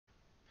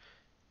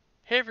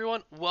Hey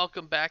everyone,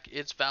 welcome back.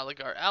 It's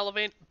Valagar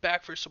Aloevain,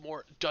 back for some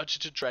more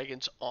Dungeons &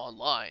 Dragons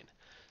Online.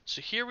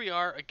 So here we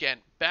are again,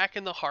 back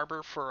in the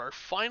harbor for our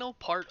final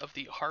part of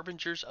the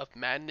Harbingers of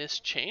Madness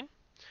chain.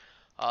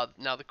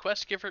 Now the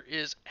quest giver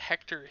is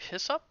Hector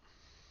Hyssop,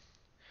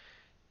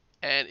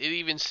 and it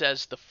even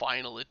says the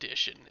final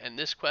edition, and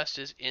this quest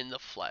is in the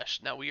flesh.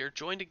 Now we are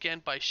joined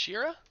again by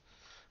Shira,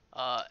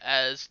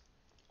 as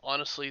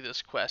honestly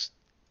this quest,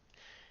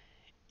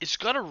 it's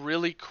got a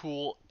really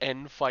cool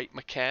end fight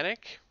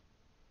mechanic.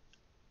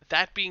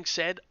 That being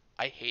said,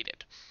 I hate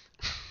it.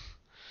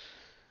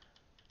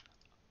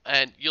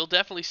 And you'll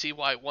definitely see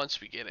why once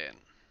we get in.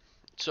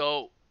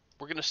 So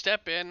we're going to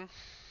step in.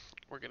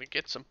 We're going to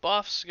get some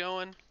buffs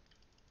going.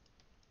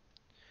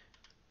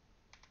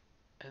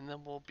 And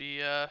then we'll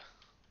be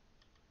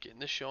getting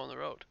this show on the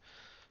road.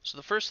 So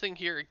the first thing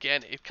here,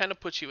 again, it kind of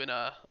puts you in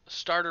a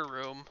starter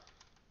room.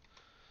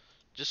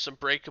 Just some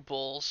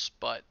breakables,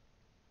 but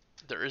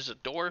there is a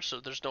door, so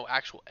there's no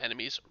actual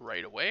enemies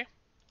right away.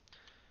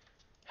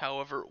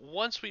 However,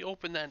 once we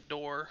open that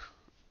door,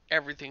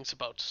 everything's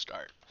about to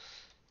start.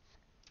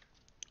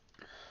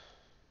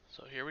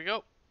 So here we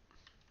go.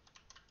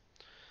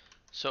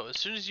 So as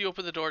soon as you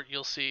open the door,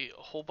 you'll see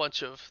a whole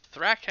bunch of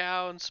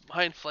Thrackhounds,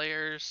 Mind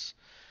Flayers.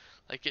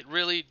 Like, it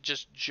really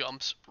just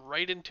jumps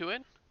right into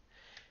it.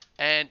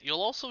 And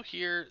you'll also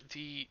hear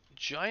the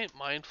giant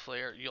Mind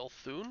Flayer,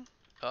 Yulthun.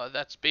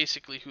 That's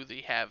basically who they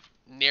have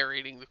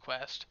narrating the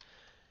quest.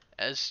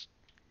 As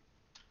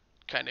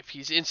kind of,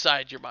 he's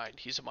inside your mind.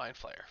 He's a Mind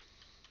Flayer.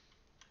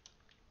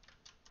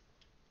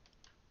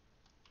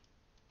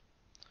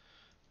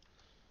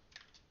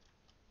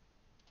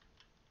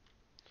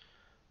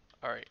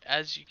 Alright,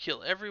 as you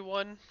kill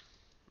everyone,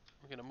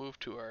 we're going to move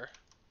to our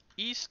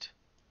east.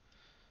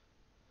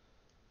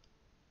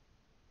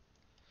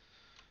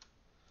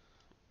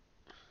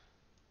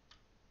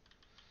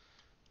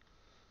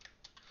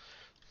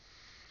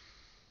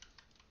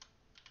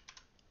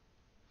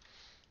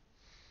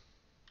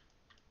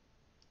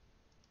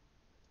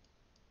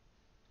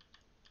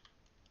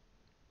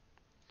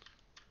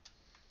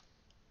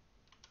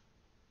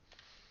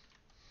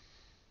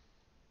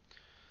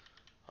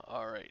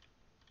 Alright,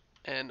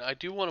 and I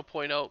do want to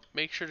point out,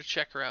 make sure to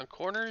check around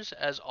corners,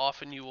 as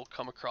often you will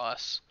come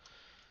across,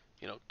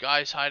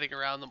 guys hiding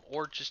around them,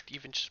 or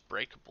even just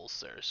breakables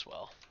there as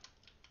well.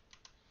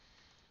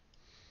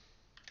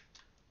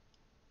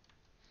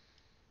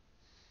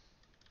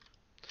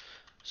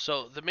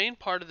 So the main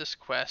part of this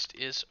quest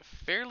is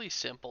fairly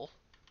simple.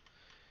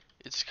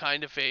 It's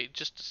kind of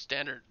just a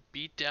standard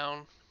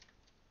beatdown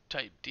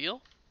type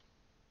deal.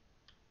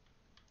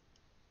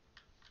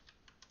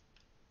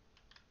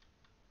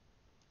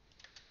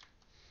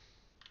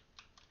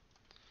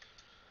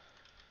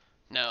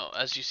 Now,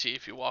 as you see,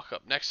 if you walk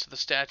up next to the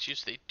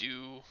statues, they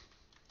do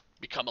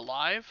become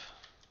alive.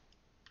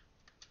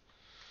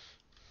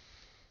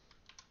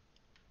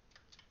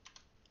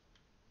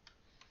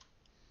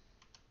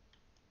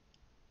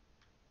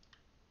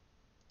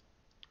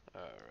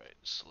 Alright,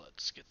 so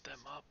let's get them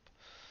up.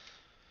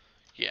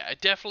 Yeah, I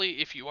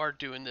definitely, if you are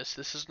doing this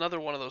is another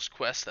one of those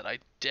quests that I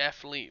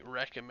definitely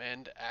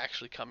recommend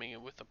actually coming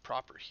in with a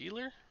proper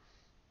healer.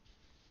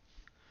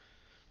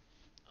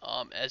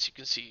 As you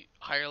can see,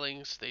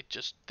 hirelings,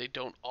 they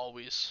don't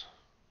always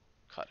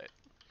cut it.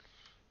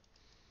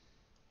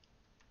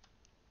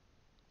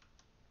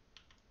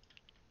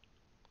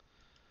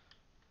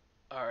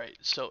 Alright,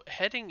 so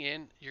heading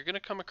in, you're going to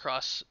come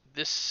across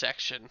this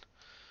section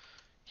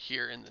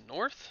here in the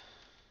north.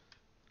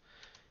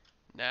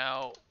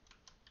 Now,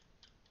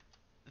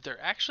 there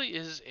actually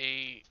is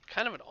a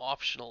kind of an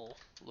optional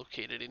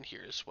located in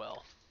here as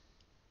well.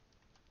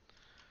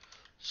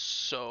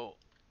 So,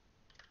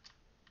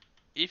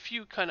 if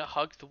you kind of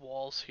hug the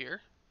walls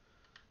here,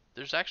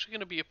 there's actually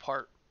going to be a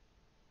part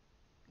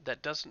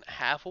that doesn't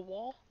have a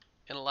wall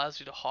and allows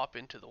you to hop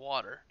into the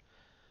water.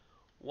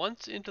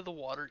 Once into the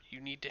water, you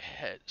need to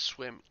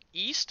swim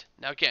east.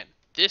 Now again,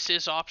 this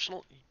is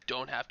optional. You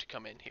don't have to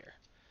come in here.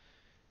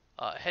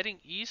 Heading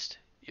east,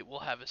 it will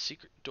have a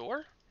secret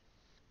door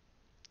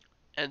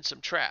and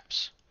some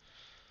traps.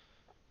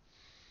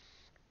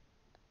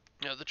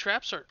 Now the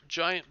traps are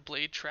giant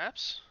blade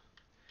traps,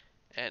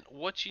 and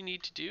what you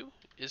need to do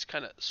is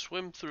kind of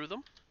swim through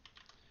them.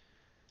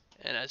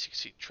 And as you can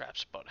see,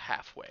 traps about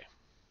halfway.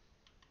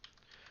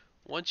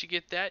 Once you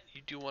get that,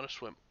 you do want to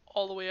swim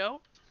all the way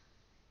out,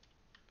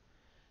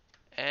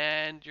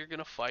 and you're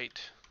gonna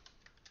fight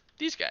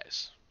these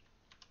guys.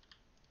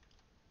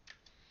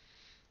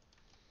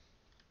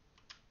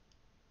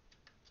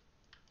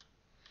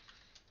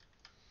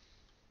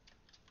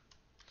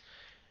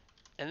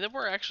 And then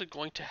we're actually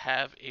going to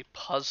have a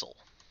puzzle.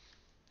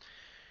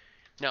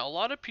 Now, a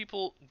lot of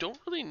people don't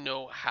really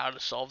know how to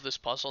solve this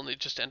puzzle, and they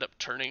just end up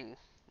turning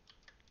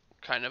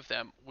kind of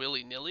them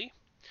willy-nilly.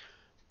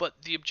 But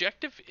the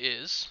objective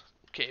is,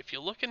 okay, if you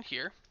look in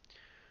here,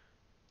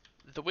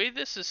 the way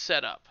this is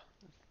set up,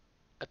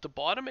 at the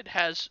bottom it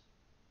has,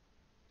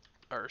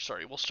 or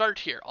sorry, we'll start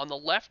here. On the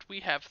left,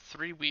 we have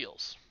 3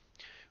 wheels.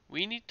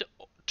 We need to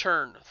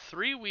turn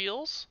 3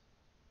 wheels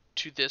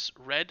to this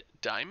red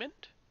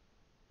diamond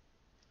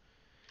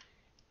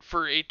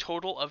for a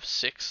total of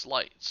 6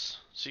 lights.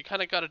 So you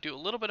kind of got to do a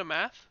little bit of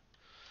math.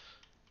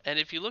 And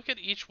if you look at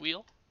each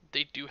wheel,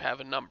 they do have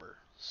a number.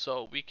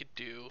 So we could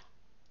do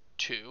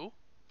 2.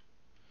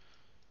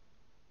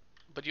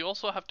 But you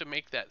also have to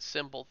make that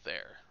symbol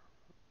there.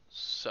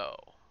 So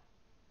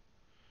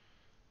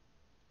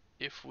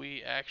if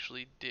we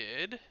actually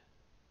did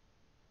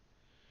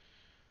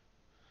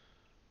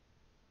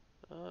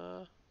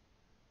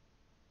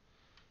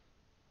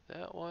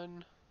that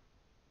one,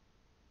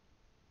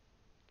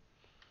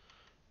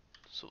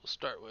 so we'll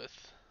start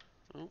with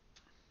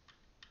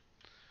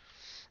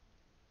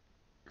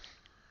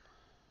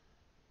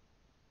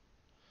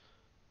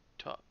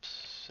top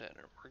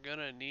center. We're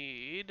gonna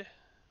need,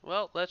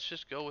 well, let's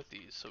just go with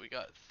these. So we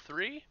got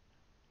 3.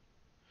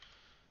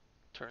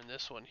 Turn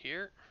this one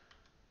here.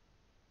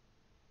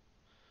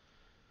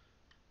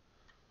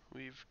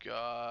 We've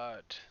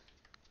got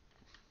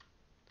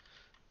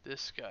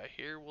this guy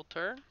here will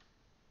turn.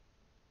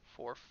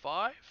 4,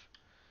 5.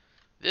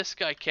 This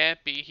guy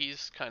can't be,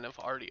 he's kind of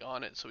already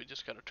on it, so we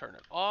just gotta turn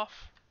it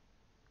off.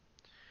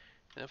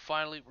 And then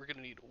finally, we're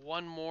gonna need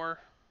one more.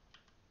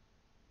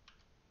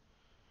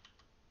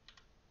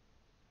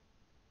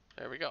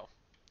 There we go.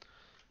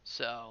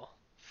 So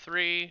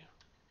 3,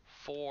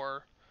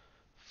 4,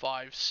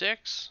 5,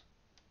 6,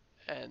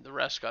 and the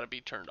rest got to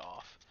be turned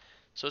off.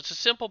 So it's a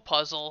simple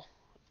puzzle,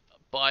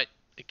 but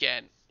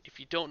again, if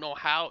you don't know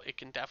how, it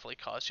can definitely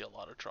cause you a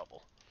lot of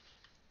trouble.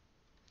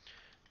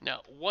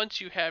 Now,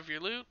 once you have your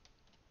loot,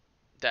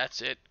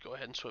 that's it. Go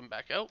ahead and swim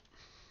back out.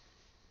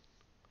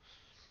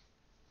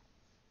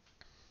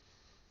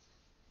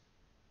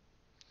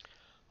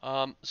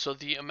 So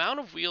the amount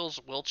of wheels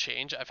will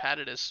change. I've had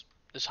it as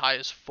high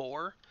as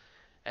 4.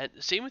 And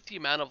same with the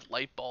amount of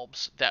light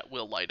bulbs that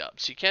will light up.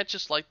 So you can't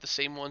just light the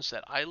same ones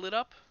that I lit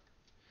up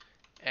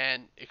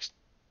and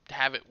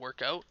have it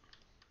work out.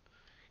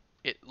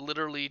 It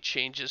literally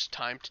changes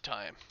time to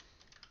time.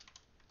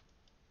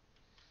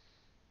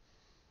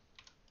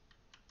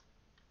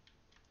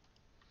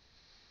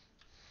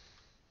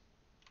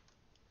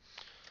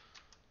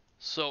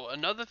 So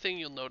another thing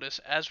you'll notice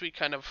as we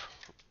kind of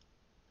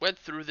went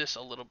through this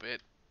a little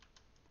bit,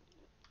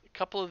 a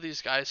couple of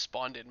these guys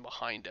spawned in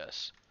behind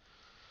us.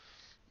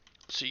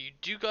 So you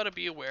do got to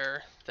be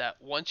aware that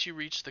once you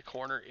reach the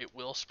corner, it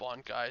will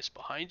spawn guys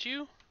behind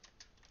you.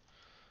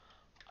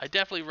 I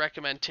definitely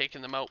recommend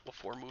taking them out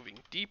before moving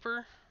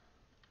deeper,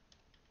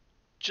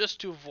 just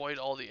to avoid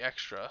all the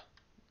extra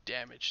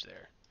damage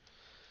there.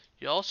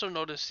 You also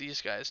notice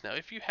these guys. Now,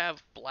 if you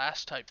have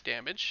blast type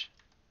damage,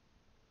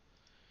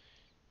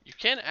 you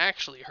can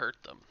actually hurt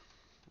them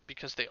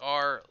because they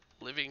are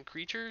living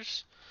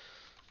creatures.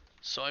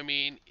 So, I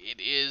mean, it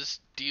is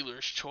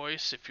dealer's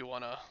choice if you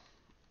want to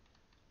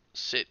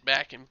sit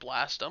back and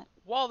blast them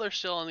while they're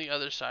still on the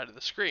other side of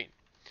the screen.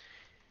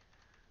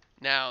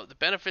 Now, the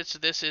benefits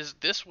of this is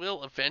this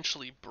will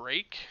eventually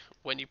break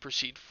when you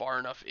proceed far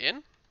enough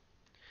in.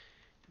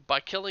 By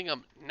killing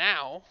them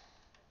now,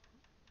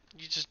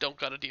 you just don't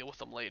got to deal with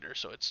them later,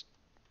 so it's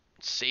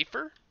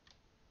safer.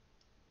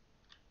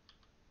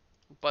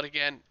 But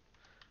again,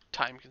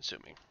 time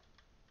consuming.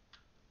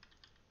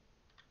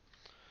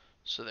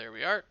 So there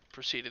we are,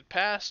 proceeded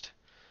past.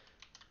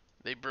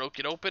 They broke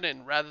it open,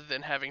 and rather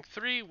than having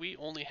 3, we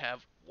only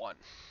have 1.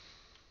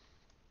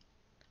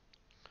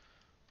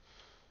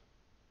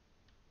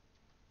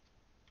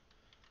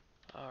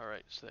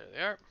 Alright, so there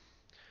they are.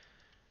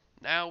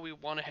 Now we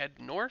want to head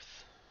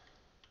north.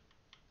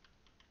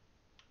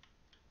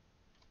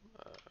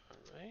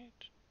 Alright.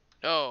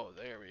 Oh,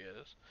 there he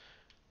is.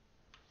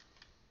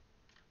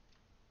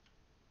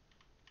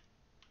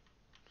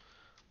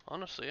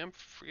 Honestly, I'm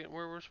forgetting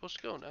where we're supposed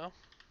to go now.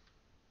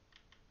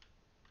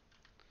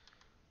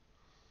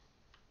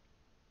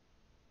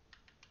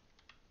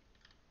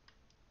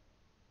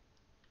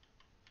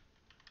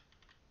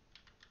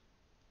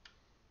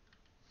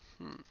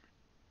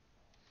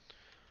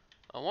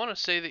 I want to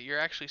say that you're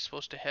actually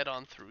supposed to head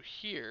on through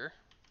here,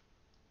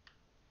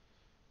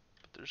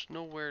 but there's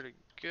nowhere to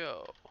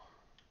go.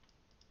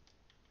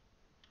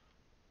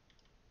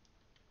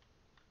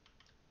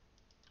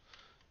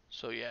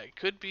 So yeah, it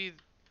could be.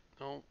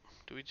 Oh,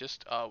 do we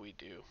just? Oh, we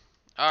do.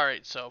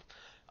 Alright, so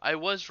I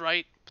was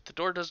right, but the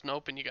door doesn't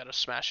open. You gotta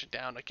smash it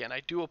down. Again,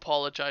 I do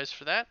apologize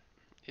for that.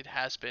 It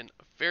has been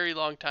a very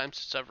long time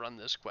since I've run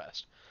this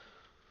quest.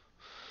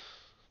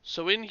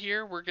 So in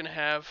here, we're gonna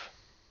have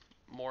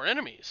more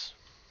enemies.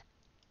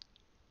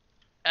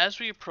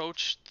 As we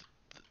approach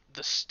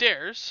the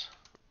stairs,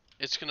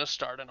 it's gonna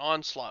start an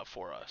onslaught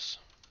for us.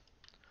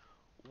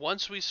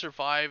 Once we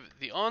survive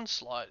the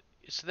onslaught,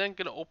 it's then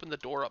gonna open the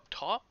door up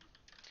top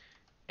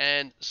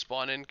and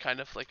spawn in kind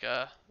of like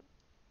a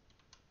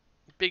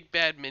big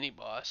bad mini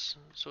boss.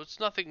 So it's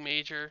nothing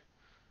major,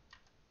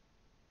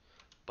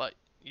 but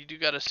you do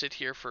gotta sit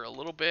here for a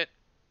little bit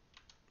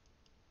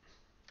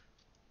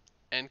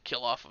and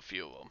kill off a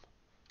few of them.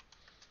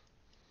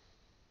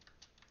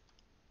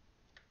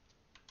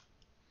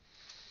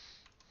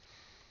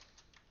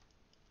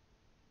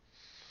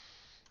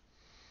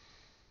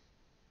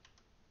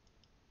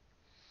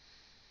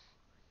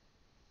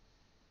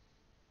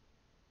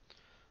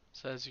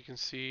 So as you can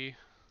see,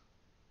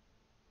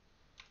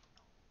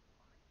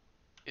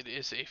 it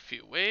is a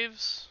few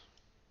waves.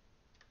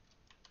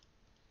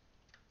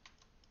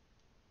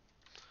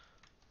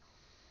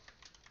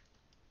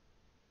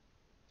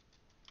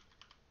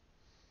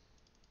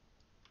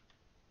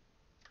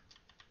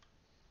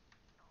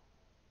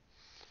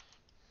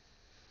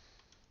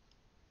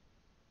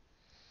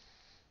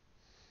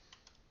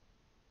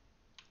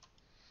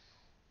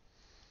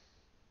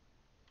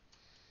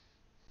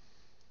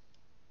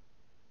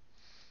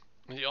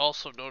 And you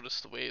also notice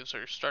the waves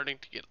are starting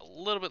to get a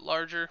little bit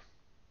larger.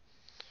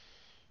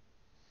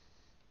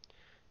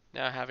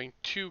 Now having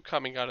two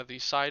coming out of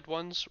these side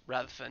ones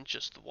rather than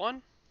just the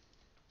one.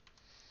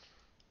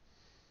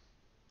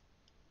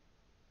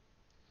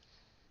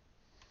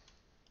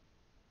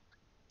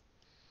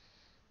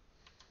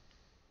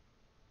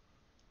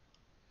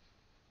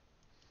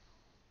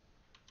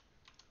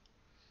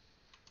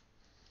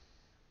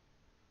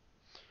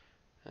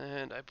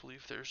 And I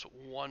believe there's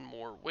one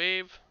more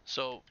wave.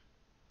 So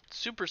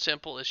super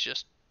simple, it's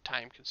just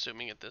time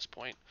consuming at this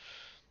point.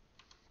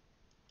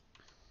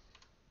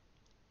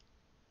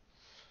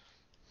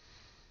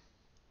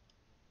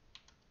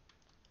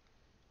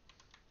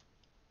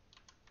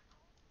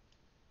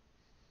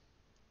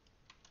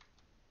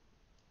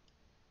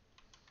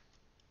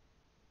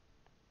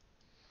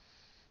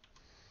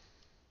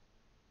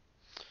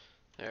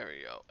 There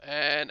we go.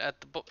 And at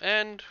the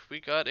end, we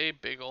got a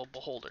big old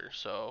beholder.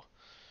 So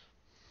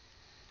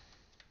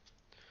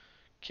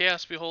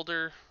Chaos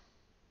Beholder,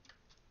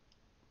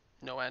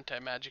 no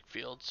anti-magic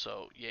field,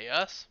 so yay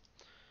us.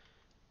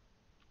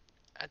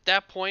 At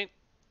that point,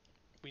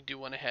 we do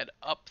want to head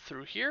up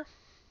through here.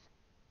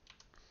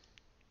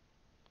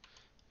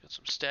 Got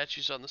some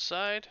statues on the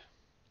side.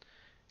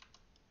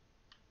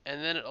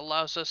 And then it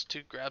allows us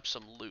to grab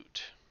some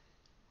loot.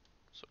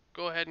 So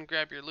go ahead and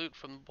grab your loot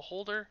from the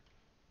beholder.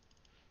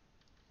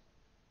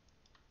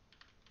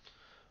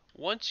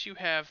 Once you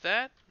have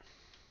that,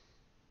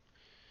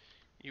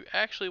 you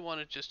actually want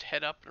to just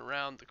head up and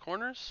around the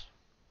corners,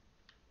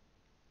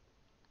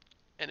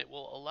 and it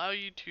will allow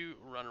you to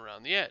run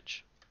around the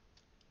edge.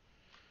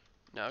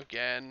 Now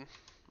again,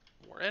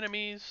 more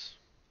enemies,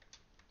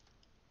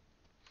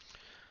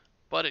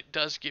 but it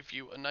does give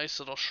you a nice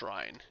little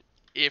shrine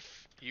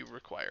if you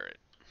require it.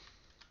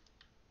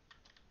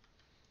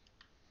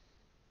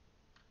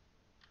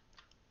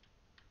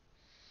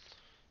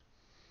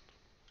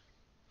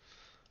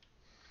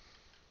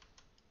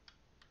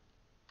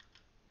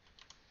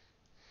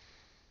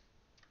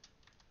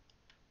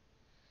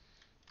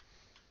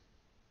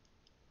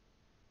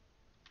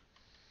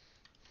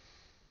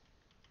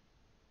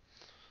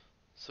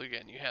 So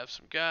again, you have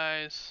some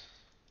guys,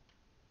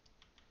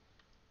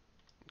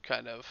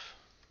 kind of,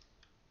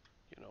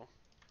 you know,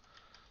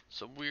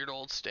 some weird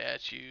old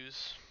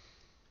statues.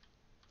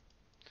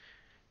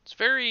 It's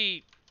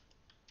very,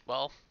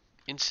 well,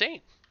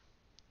 insane.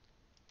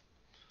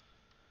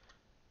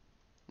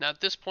 Now at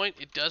this point,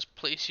 it does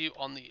place you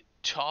on the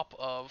top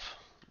of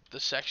the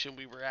section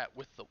we were at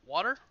with the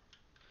water.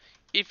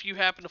 If you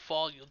happen to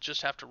fall, you'll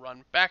just have to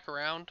run back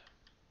around.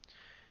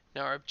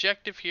 Now our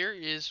objective here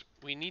is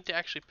we need to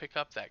actually pick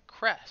up that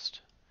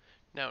crest.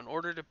 Now in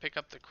order to pick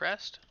up the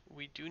crest,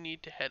 we do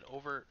need to head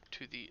over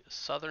to the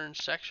southern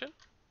section.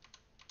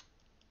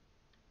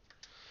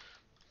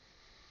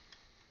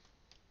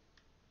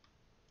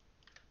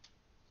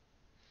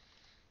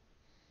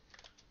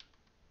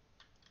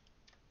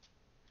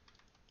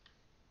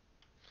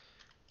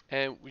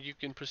 And you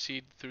can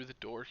proceed through the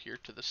door here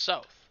to the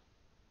south.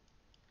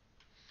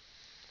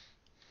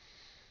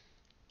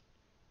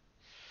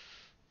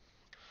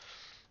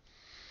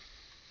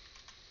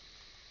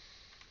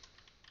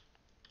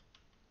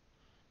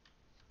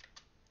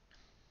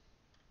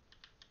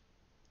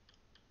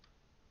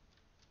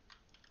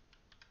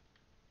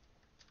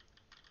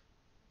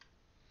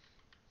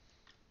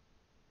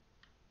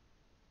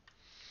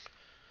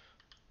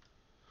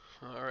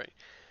 Alright,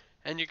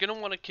 and you're going to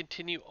want to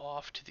continue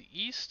off to the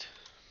east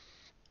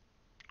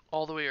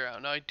all the way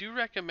around. Now I do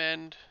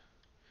recommend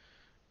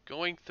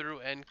going through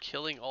and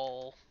killing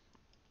all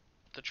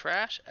the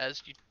trash,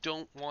 as you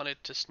don't want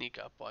it to sneak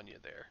up on you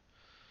there.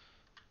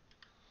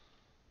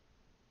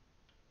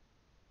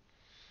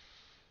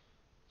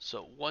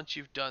 So once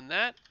you've done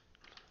that,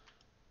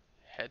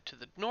 head to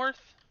the north.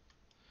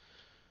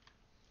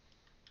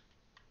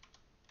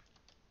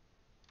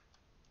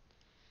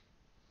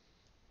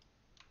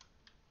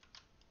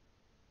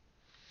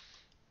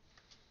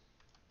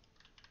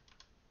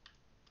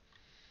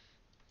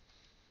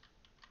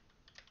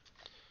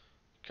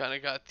 Kind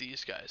of got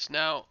these guys.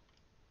 Now,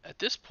 at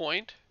this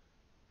point,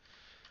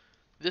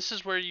 this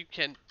is where you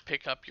can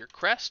pick up your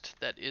crest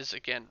that is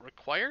again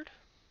required.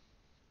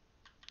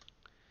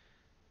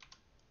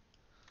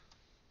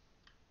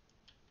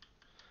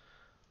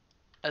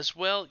 As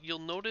well, you'll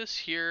notice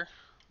here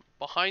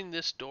behind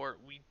this door,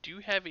 we do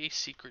have a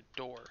secret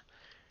door.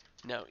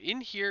 Now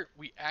in here,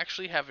 we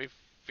actually have a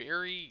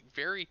very,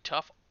 very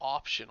tough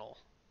optional.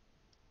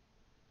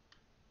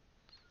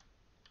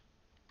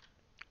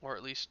 Or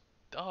at least,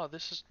 oh,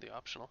 this is the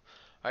optional.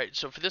 Alright,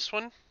 so for this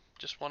one,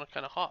 just want to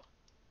kind of hop.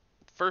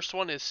 First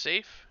one is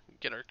safe.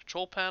 Get our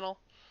control panel.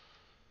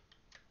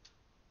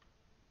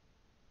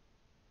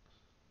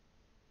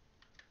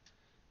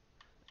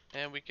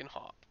 And we can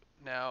hop.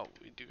 Now,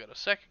 we do got a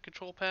second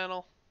control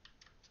panel,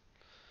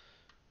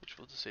 which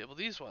will disable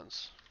these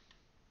ones.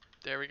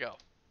 There we go.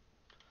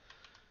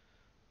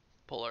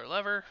 Pull our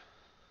lever.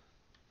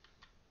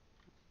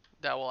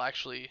 That will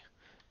actually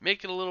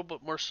make it a little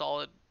bit more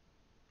solid,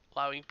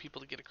 allowing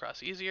people to get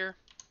across easier.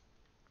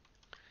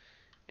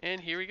 And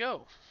here we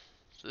go.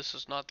 So this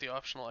is not the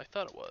optional I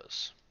thought it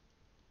was.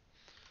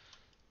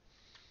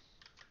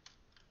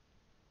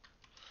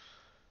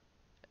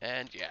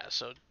 And yeah,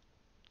 so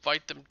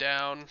fight them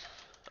down.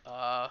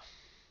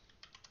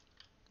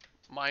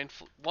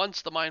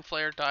 Once the Mind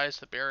Flayer dies,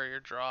 the barrier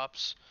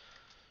drops,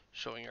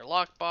 showing your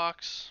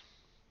lockbox.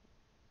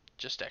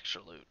 Just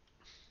extra loot.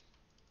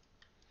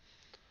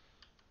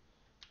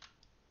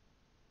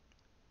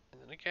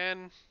 And then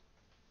again,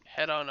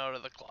 head on out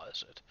of the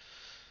closet.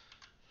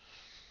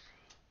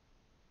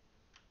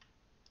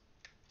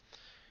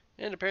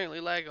 And apparently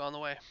lag on the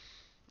way.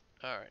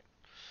 Alright.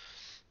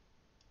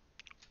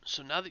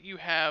 So now that you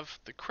have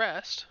the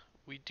crest,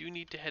 we do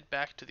need to head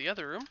back to the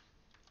other room.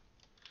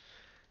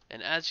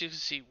 And as you can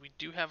see, we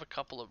do have a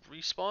couple of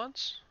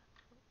respawns.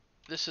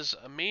 This is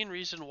a main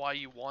reason why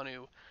you want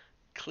to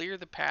clear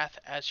the path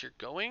as you're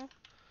going.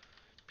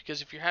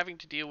 Because if you're having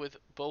to deal with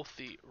both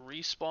the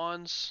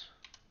respawns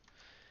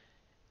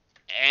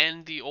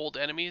and the old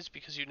enemies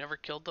because you never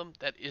killed them,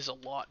 that is a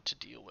lot to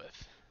deal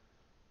with.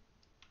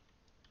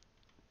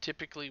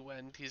 Typically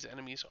when these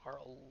enemies are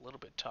a little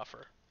bit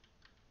tougher.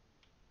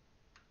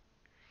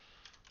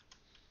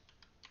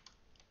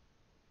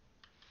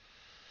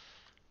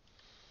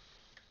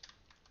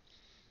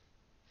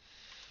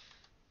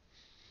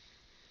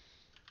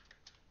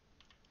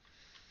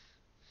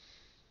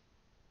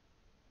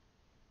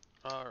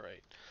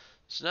 Alright,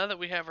 so now that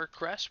we have our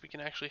crest, we can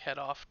actually head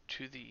off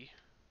to the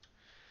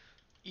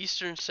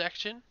eastern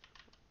section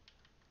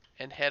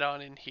and head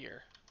on in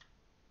here.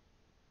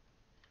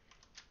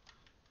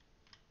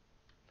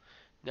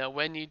 Now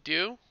when you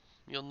do,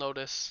 you'll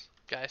notice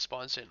guy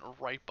spawns in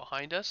right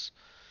behind us.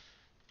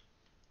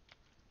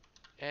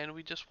 And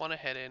we just want to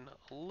head in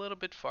a little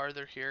bit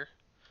farther here.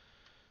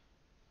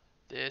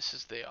 This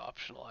is the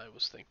optional I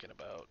was thinking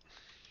about.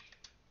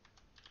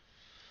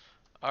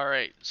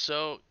 Alright,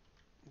 so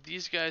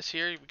these guys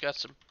here, we got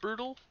some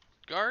brutal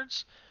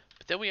guards,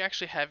 but then we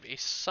actually have a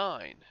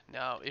sign.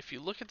 Now, if you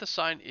look at the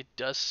sign, it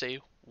does say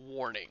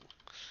warning.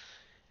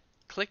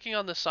 Clicking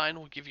on the sign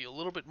will give you a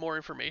little bit more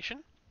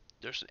information.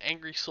 There's an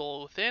angry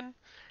soul within.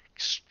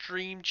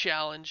 Extreme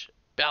challenge.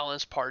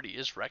 Balanced party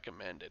is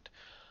recommended.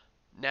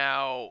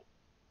 Now,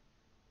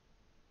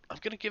 I'm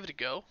going to give it a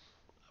go.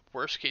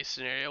 Worst case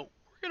scenario,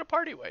 we're going to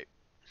party wipe.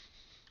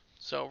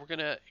 So we're going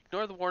to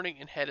ignore the warning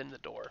and head in the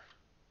door.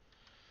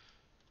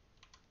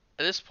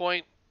 At this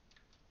point,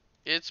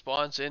 it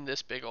spawns in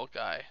this big old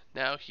guy.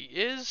 Now, he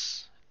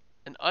is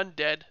an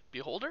undead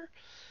beholder.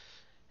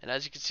 And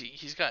as you can see,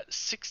 he's got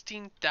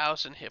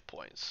 16,000 hit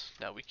points.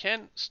 Now, we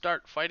can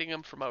start fighting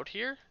him from out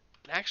here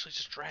and actually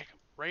just drag him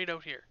right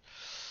out here.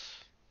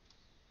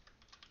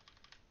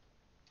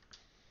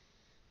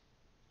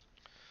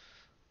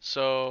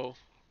 So,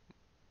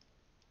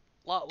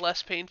 a lot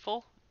less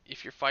painful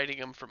if you're fighting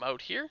him from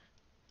out here,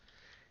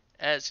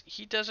 as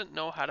he doesn't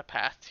know how to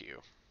path to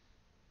you.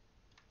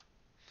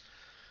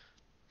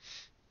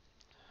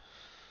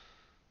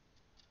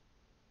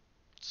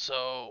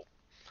 So,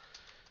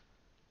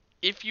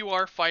 if you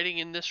are fighting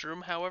in this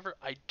room, however,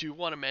 I do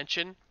want to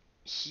mention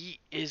he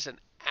is an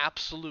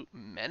absolute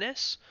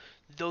menace.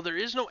 Though there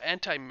is no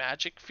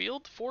anti-magic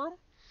field for him,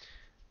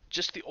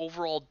 just the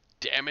overall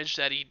damage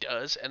that he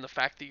does and the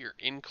fact that you're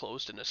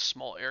enclosed in a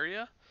small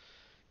area,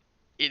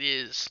 it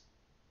is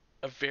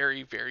a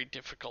very, very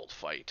difficult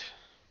fight.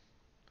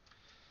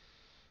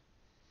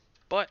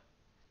 But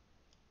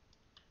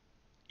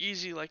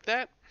easy like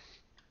that.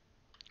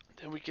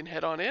 Then we can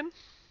head on in,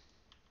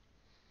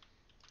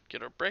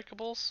 get our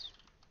breakables,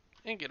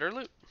 and get our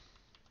loot.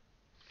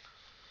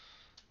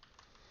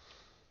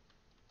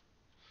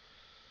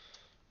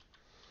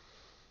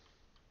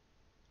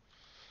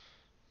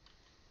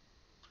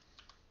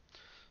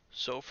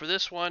 So for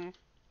this one,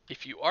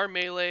 if you are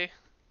melee,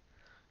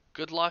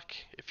 good luck.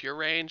 If you're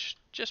ranged,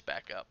 just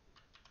back up.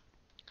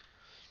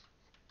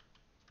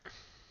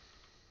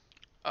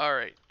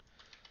 Alright.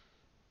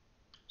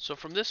 So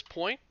from this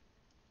point,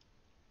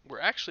 we're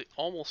actually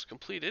almost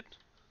completed.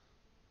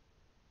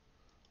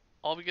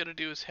 All we gotta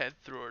do is head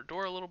through our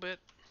door a little bit.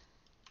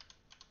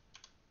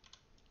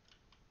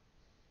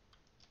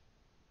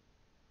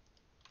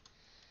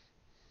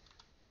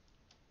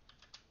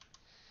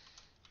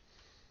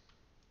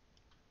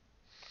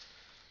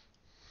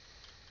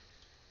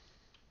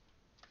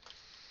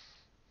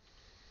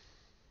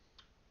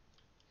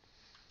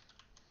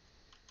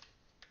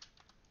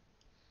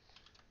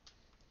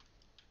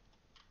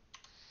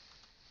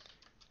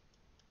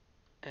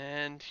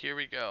 And here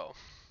we go.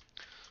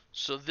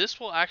 So this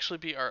will actually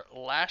be our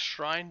last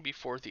shrine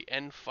before the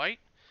end fight.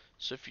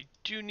 So if you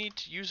do need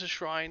to use a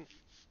shrine,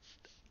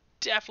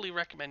 definitely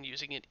recommend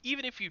using it.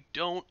 Even if you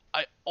don't,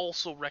 I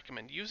also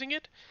recommend using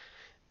it,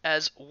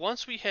 as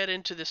once we head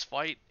into this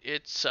fight,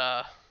 it's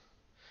an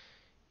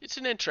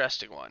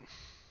interesting one.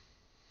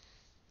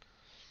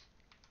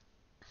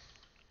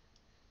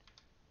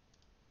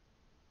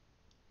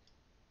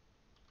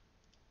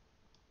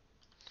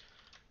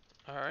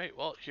 Alright,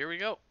 well, here we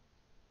go.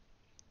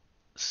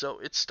 So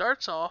it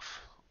starts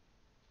off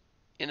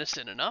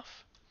innocent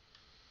enough.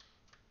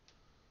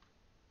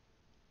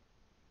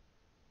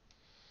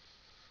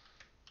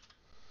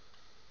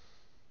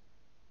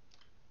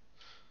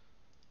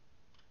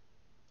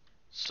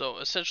 So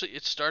essentially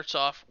it starts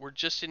off, we're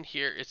just in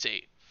here, it's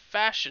a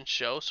fashion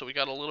show, so we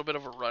got a little bit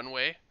of a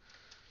runway.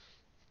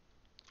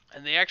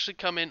 And they actually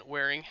come in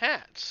wearing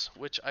hats,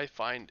 which I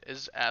find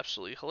is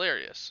absolutely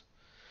hilarious.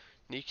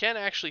 And you can't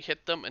actually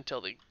hit them until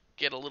they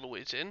get a little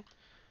ways in.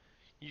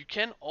 You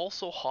can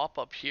also hop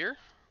up here.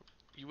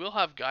 You will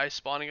have guys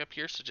spawning up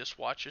here, so just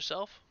watch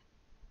yourself.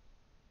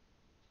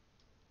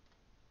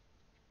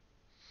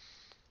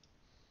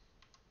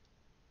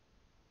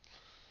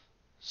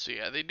 So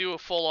yeah, they do a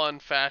full-on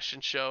fashion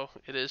show.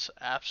 It is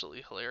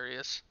absolutely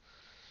hilarious.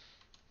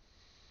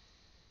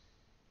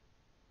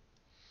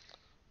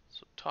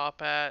 So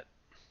top hat.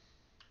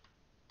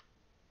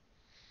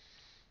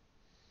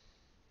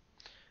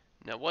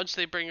 Now once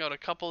they bring out a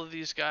couple of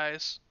these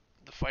guys,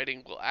 the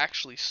fighting will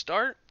actually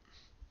start.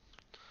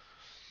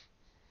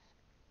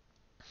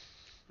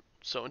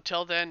 So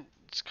until then,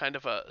 it's kind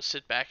of a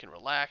sit back and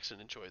relax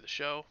and enjoy the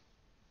show.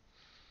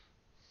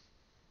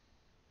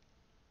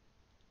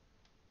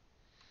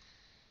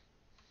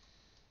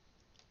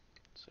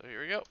 So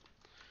here we go.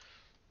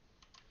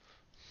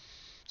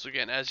 So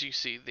again, as you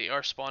see, they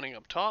are spawning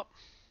up top.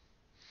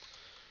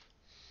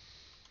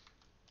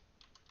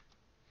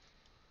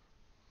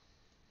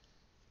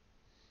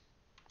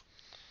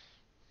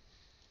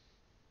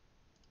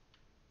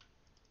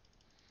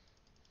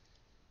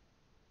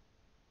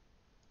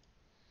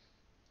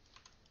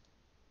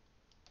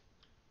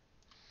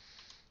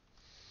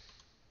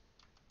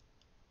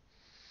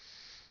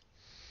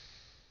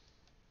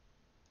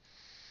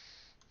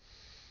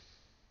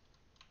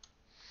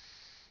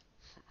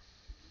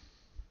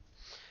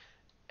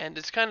 And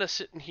it's kind of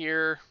sitting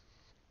here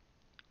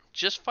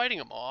just fighting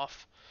them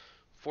off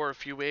for a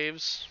few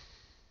waves.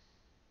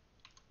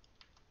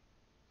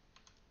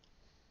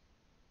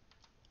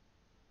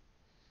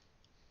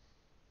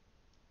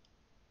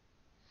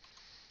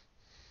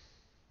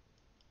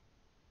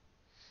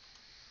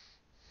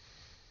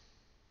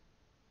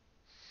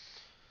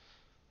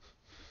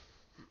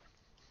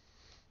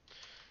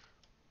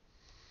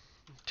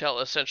 Till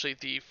essentially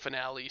the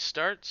finale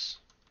starts.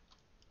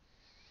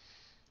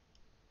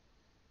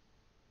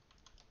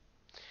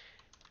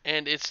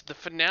 And it's the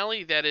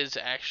finale that is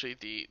actually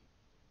the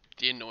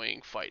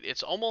annoying fight.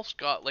 It's almost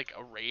got like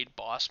a raid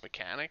boss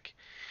mechanic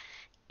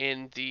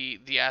in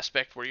the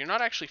aspect where you're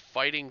not actually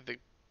fighting the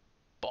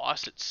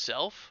boss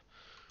itself,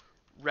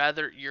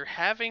 rather you're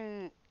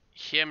having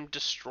him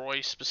destroy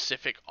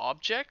specific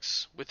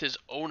objects with his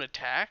own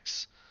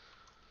attacks,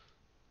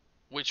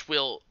 which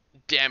will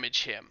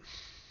damage him.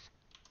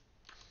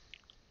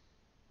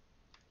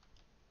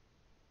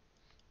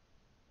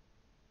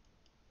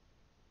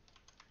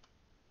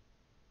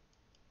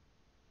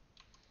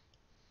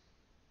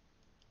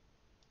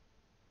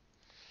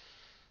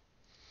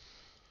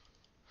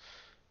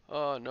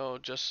 Oh no,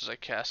 just as I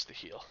cast the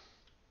heal.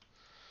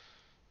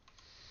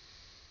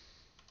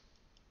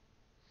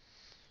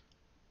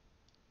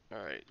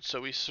 Alright, so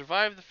we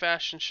survived the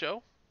fashion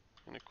show.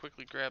 I'm going to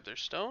quickly grab their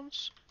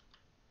stones.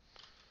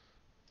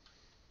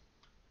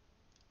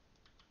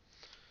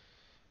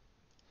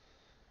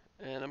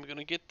 And I'm going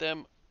to get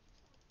them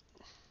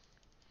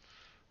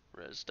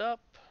rezzed up.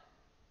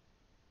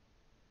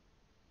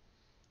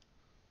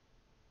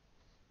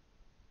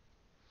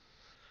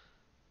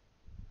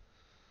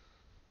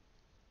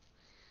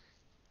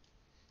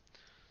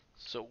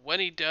 So when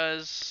he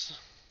does,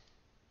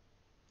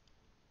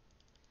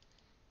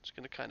 it's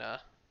going to kind of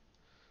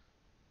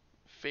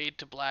fade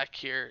to black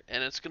here,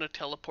 and it's going to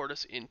teleport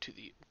us into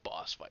the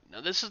boss fight.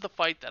 Now this is the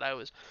fight that I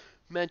was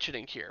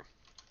mentioning here.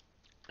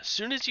 As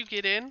soon as you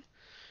get in,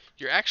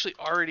 you're actually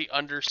already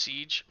under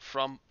siege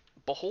from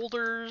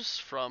beholders,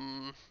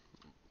 from,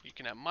 you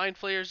can have mind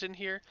flayers in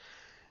here.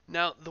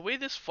 Now the way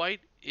this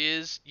fight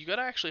is, you got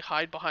to actually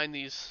hide behind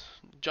these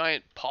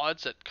giant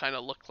pods that kind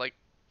of look like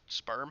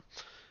sperm,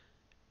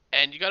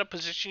 and you got to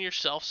position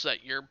yourself so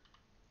that you're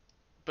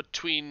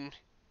between,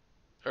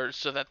 or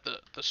so that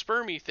the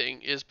spermy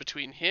thing is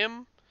between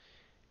him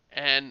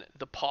and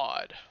the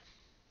pod.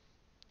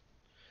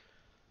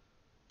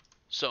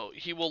 So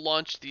he will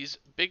launch these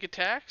big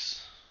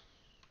attacks,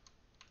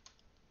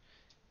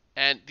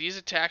 and these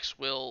attacks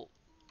will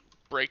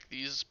break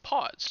these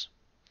pods.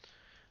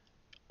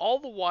 All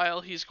the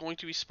while, he's going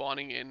to be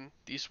spawning in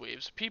these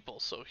waves of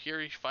people. So here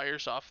he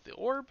fires off the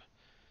orb.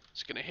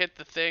 It's going to hit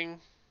the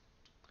thing.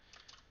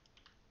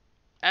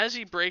 As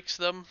he breaks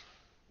them,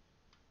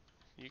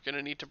 you're going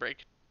to need to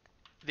break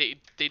they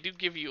do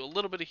give you a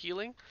little bit of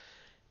healing.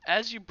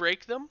 As you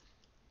break them,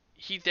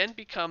 he then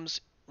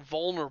becomes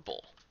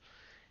vulnerable.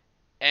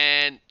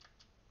 And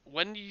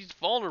when he's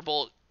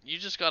vulnerable, you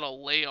just gotta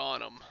lay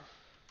on him.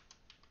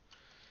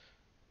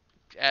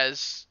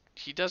 As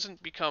he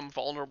doesn't become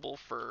vulnerable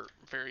for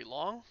very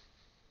long.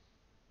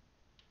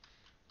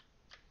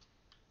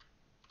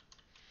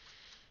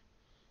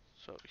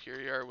 So here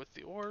you are with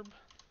the orb.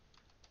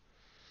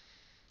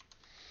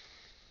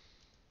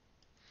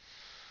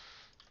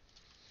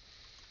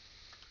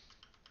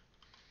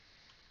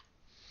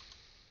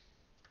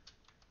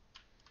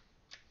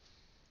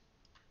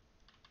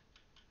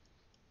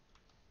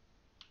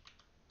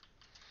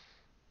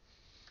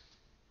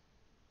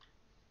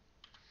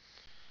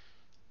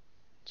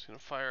 It's gonna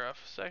fire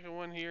off a second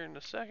one here in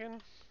a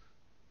second.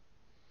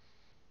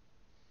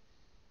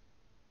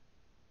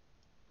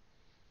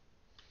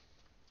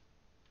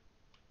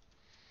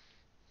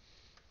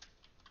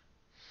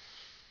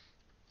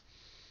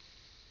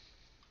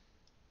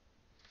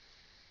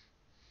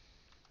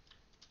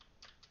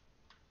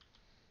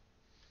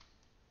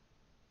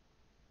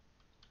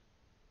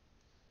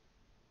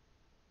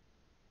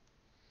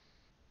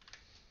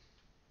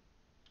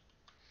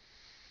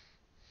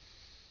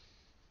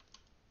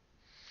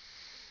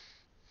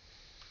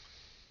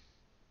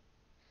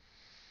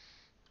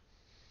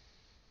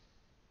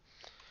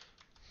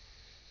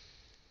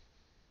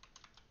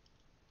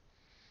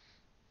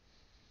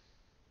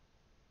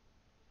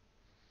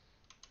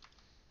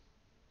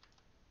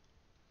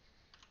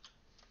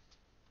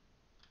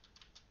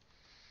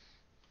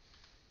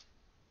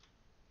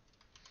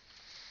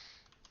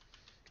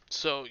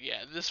 So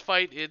yeah, this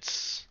fight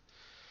it's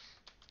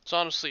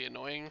honestly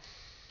annoying.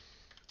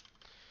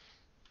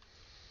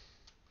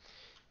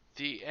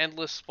 The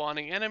endless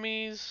spawning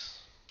enemies.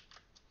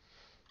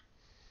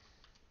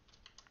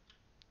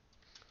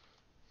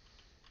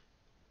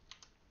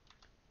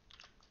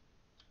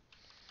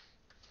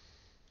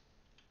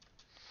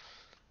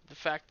 The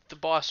fact that the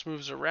boss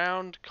moves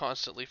around,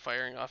 constantly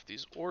firing off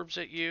these orbs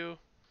at you.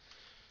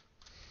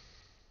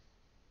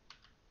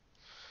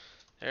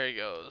 There he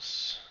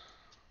goes.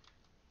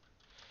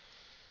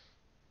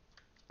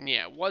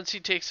 Yeah, once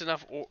he takes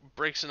enough,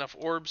 breaks enough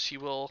orbs, he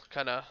will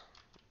kind of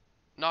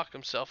knock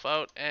himself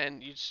out,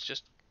 and it's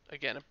just,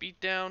 again, a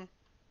beatdown.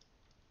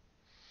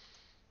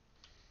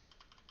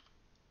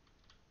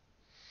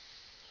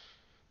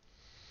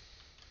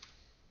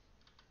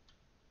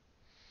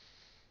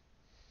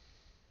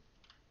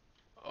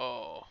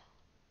 Oh.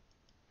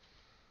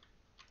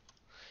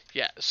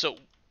 Yeah, so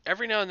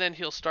every now and then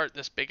he'll start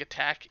this big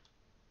attack.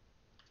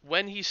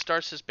 When he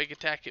starts this big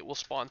attack, it will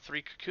spawn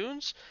 3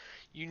 cocoons.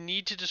 You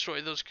need to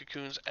destroy those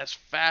cocoons as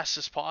fast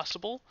as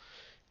possible,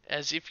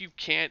 as if you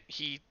can't,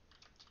 he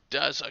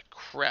does a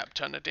crap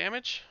ton of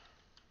damage.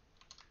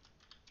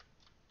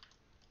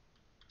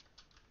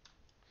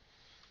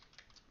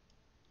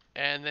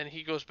 And then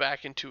he goes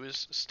back into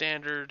his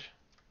standard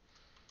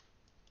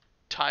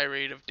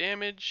tirade of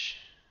damage.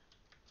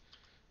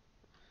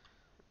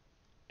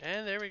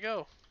 And there we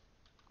go.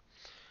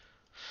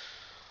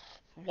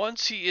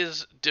 Once he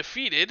is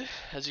defeated,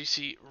 as you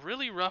see,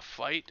 really rough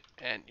fight,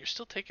 and you're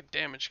still taking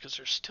damage because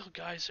there's still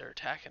guys that are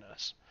attacking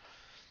us.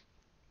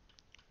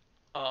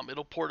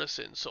 It'll port us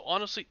in. So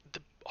honestly,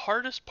 the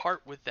hardest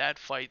part with that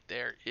fight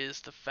there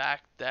is the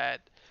fact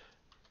that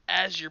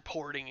as you're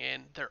porting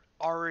in, they're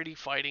already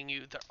fighting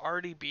you, they're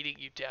already beating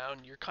you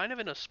down. You're kind of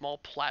in a small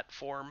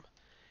platform,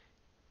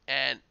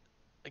 and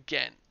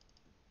again,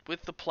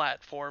 with the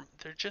platform,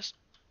 they're just,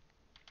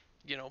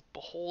 you know,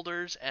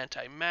 beholders,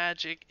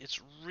 anti-magic. It's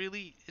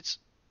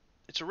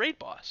a raid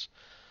boss.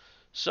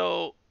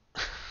 So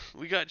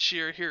we got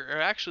Sheer here.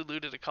 I actually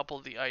looted a couple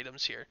of the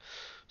items here.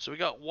 So we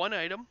got one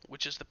item,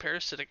 which is the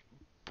parasitic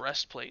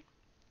breastplate,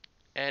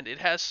 and it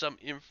has some,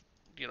 you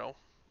know,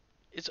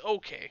 it's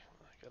okay.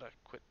 I gotta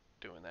quit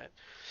doing that.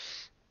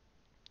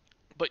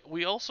 But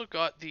we also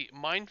got the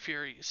Mind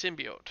Fury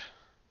symbiote,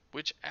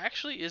 which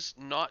actually is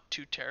not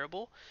too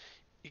terrible.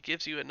 It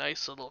gives you a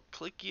nice little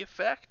clicky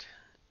effect,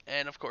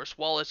 and of course,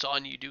 while it's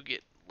on, you do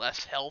get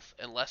less health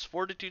and less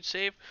fortitude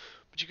save.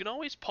 But you can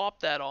always pop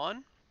that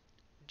on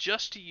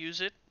just to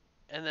use it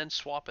and then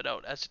swap it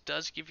out, as it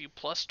does give you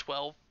plus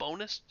 12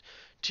 bonus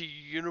to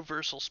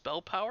universal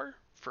spell power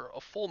for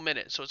a full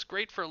minute. So it's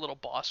great for a little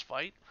boss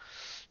fight.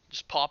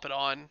 Just pop it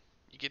on,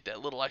 you get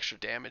that little extra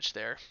damage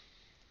there.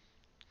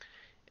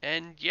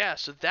 And yeah,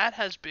 so that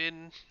has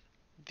been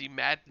the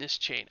Madness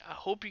Chain. I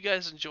hope you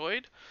guys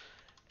enjoyed,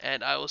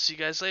 and I will see you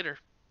guys later.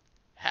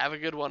 Have a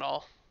good one,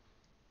 all.